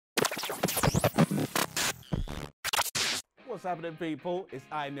What's happening, people? It's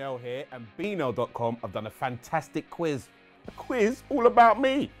Inel here, and BEANO.com have done a fantastic quiz. A quiz all about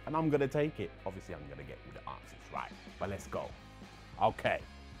me, and I'm gonna take it. Obviously, I'm gonna get all the answers right, but let's go. Okay,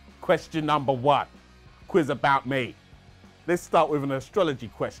 question number 1. Quiz about me. Let's start with an astrology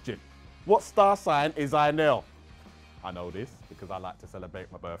question. What star sign is Inel? I know this because I like to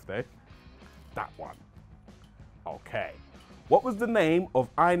celebrate my birthday. That one. Okay. What was the name of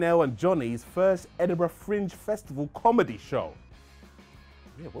Inel and Johnny's first Edinburgh Fringe Festival comedy show?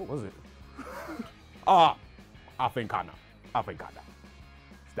 Yeah, what was it? I think I know.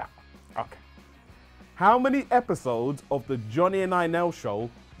 It's that one. Okay. How many episodes of the Johnny and Inel show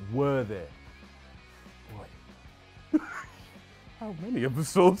were there? Boy. How many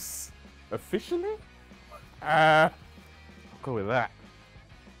episodes? Officially? I'll go with that.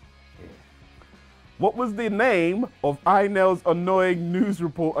 What was the name of Inel's annoying news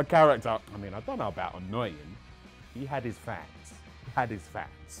reporter character? I mean, I don't know about annoying. He had his fans.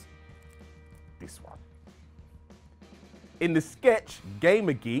 This one. In the sketch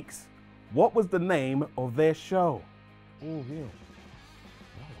Gamer Geeks, what was the name of their show? Oh, yeah.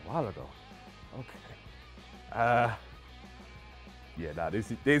 That was a while ago. Okay. Yeah, no,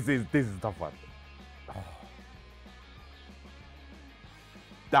 this is a tough one. Oh.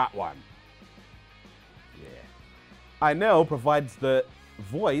 That one. Yeah. Inel provides the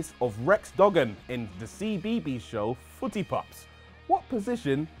voice of Rex Doggan in the CBeebies show Footy Pups. What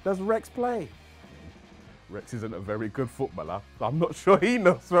position does Rex play? Rex isn't a very good footballer, so I'm not sure he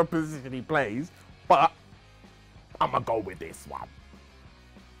knows what position he plays, but I'm gonna go with this one.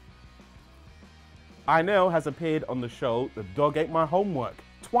 Inel has appeared on the show The Dog Ate My Homework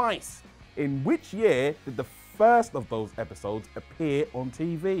twice. In which year did the first of those episodes appear on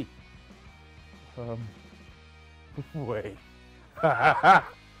TV? Wait.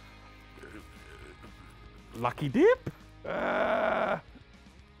 Lucky Dip? That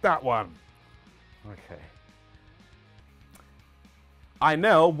one. Okay.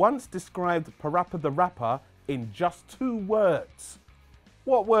 Inel once described Parappa the Rapper in just 2 words.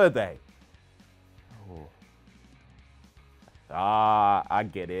 What were they? Oh. I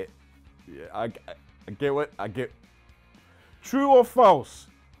get it. Yeah, I get. True or false?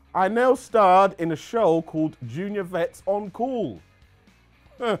 Inel starred in a show called Junior Vets on Call.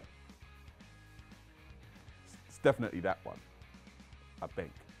 Huh. It's definitely that one, I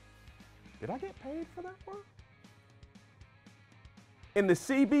think. Did I get paid for that one? In the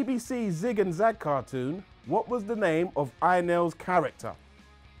CBBC Zig and Zag cartoon, what was the name of Inel's character?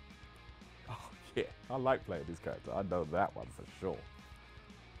 Oh, yeah, I like playing this character. I know that one for sure.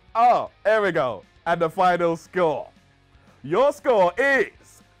 Oh, here we go. And the final score. Your score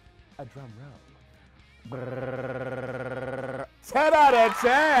is a drum roll. 10 out of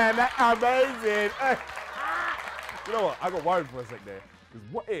 10. That's amazing. You know what? I got worried for a sec there. Because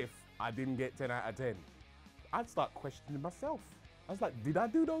what if I didn't get 10 out of 10? I'd start questioning myself. I was like, did I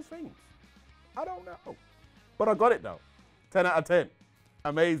do those things? I don't know. But I got it though. 10 out of 10.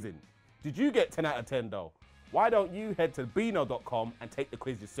 Amazing. Did you get 10 out of 10 though? Why don't you head to BEANO.com and take the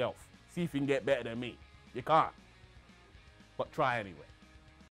quiz yourself? See if you can get better than me. You can't. But try anyway.